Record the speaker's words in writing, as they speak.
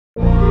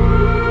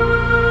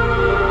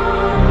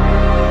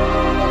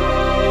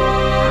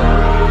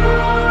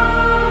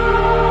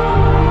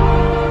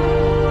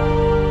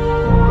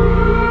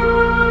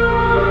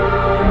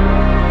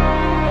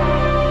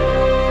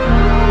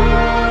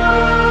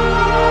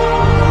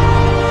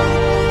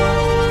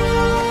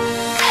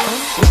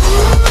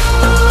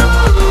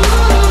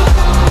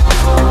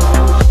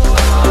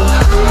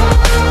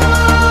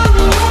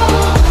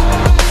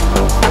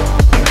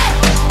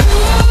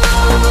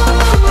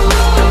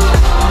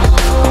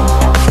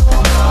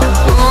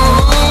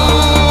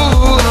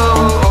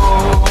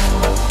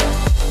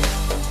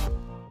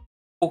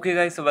Okay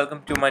guys, so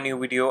welcome to my new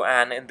video,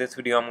 and in this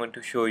video I'm going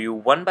to show you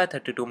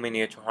 1x32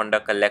 miniature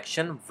Honda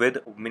collection with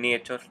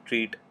miniature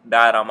street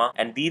diorama,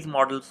 and these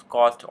models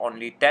cost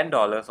only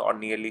 $10 or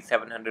nearly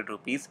 700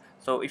 rupees.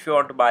 So if you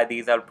want to buy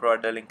these, I'll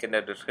provide the link in the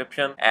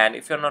description, and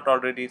if you're not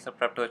already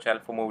subscribed to our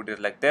channel for more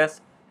videos like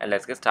this, and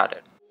let's get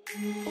started.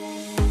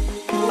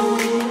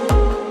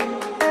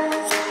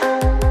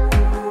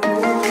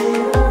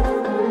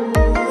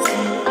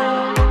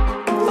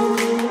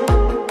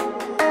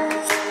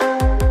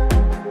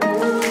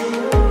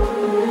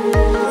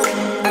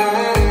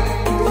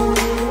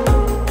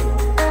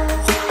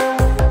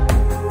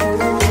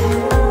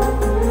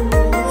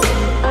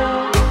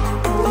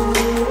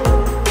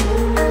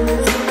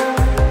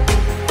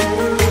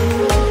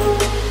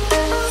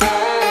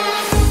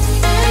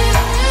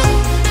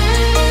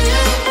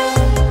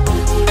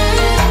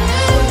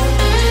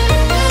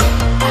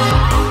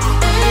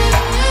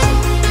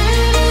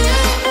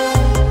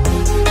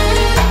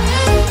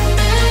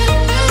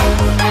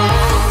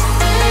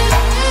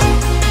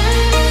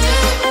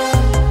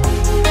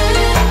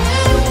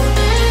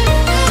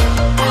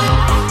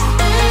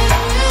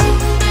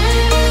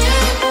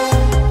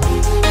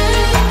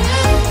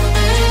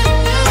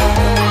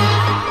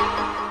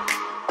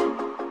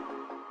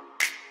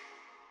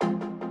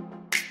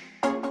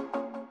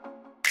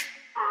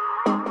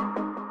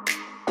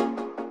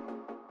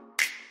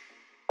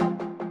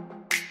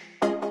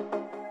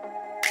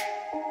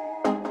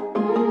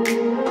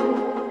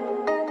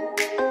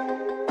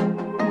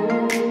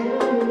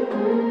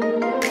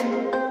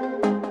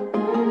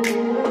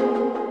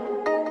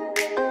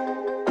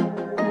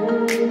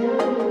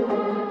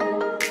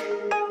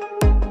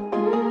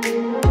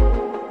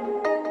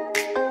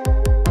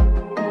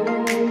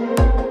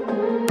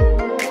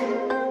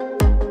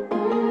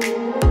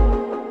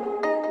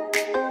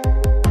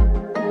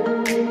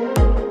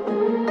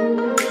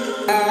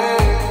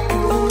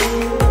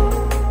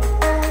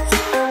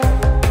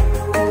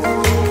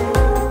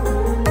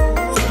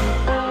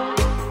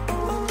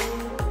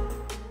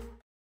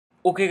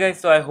 Okay guys,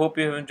 so I hope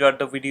you have enjoyed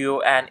the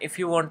video, and if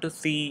you want to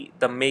see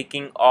the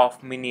making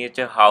of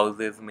miniature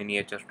houses,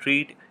 miniature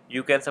street,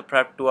 you can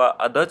subscribe to our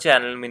other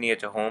channel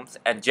Miniature Homes.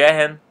 And Jai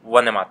Hind,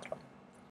 Vande Mataram.